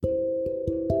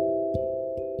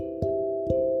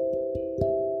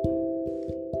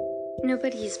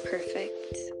Nobody's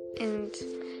perfect, and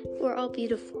we're all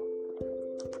beautiful.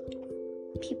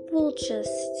 People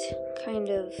just kind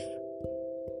of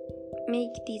make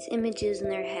these images in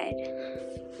their head.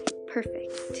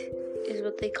 Perfect is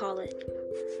what they call it.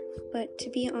 But to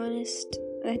be honest,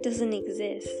 that doesn't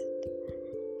exist.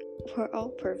 We're all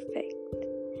perfect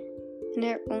in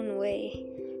our own way.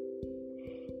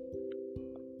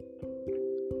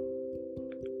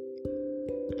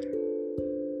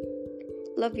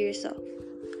 Love yourself.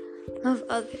 Love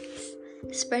others.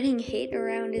 Spreading hate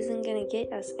around isn't going to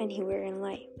get us anywhere in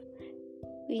life.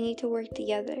 We need to work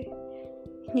together.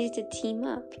 We need to team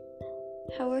up.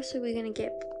 How else are we going to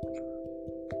get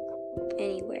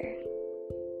anywhere?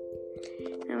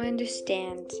 Now I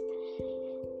understand.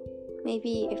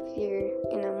 Maybe if you're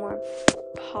in a more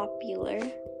popular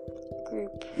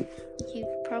group, you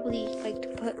probably like to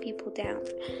put people down.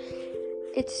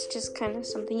 It's just kind of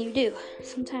something you do.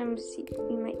 Sometimes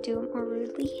you might do it more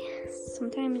rudely.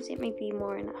 Sometimes it might be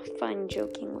more in a fun,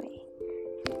 joking way.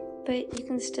 But you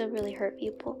can still really hurt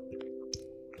people.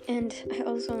 And I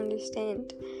also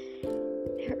understand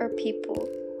there are people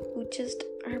who just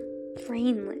are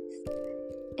brainless.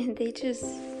 And they just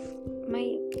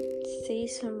might say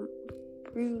some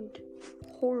rude,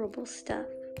 horrible stuff.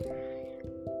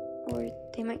 Or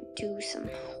they might do some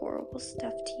horrible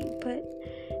stuff to you. But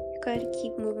gotta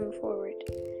keep moving forward.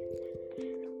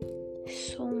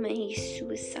 So many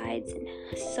suicides and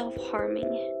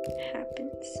self-harming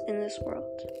happens in this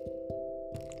world.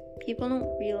 People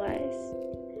don't realize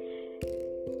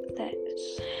that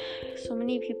so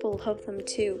many people love them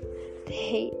too. The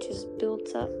hate just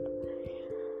builds up.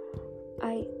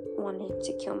 I wanted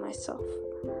to kill myself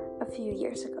a few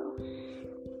years ago.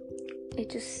 It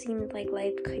just seemed like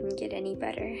life couldn't get any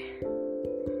better.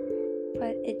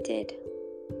 But it did.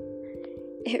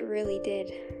 It really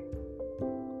did.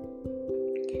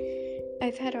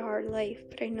 I've had a hard life,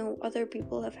 but I know other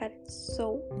people have had it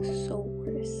so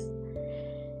worse.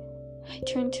 I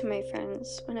turned to my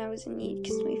friends when I was in need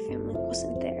because my family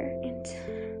wasn't there, and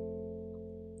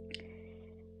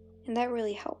that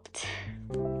really helped.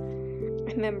 I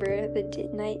remember the day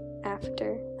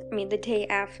after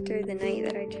the night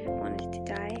that I just wanted to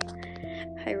die,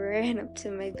 I ran up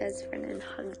to my best friend and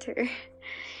hugged her.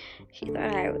 She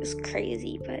thought I was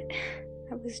crazy, but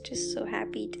I was just so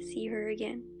happy to see her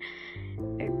again.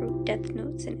 I wrote death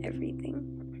notes and everything.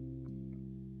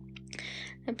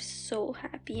 I'm so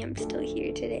happy I'm still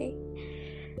here today.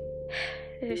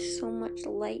 There's so much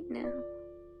light now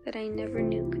that I never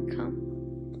knew could come.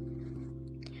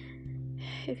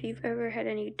 If you've ever had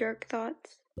any dark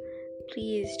thoughts,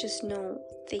 please just know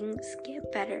things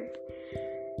get better.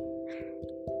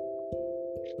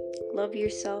 Love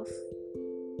yourself.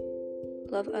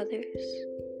 Love others,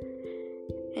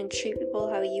 and treat people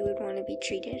how you would want to be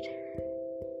treated.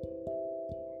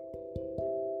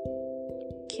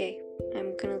 Okay,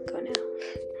 I'm gonna go now.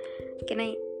 Good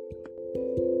night.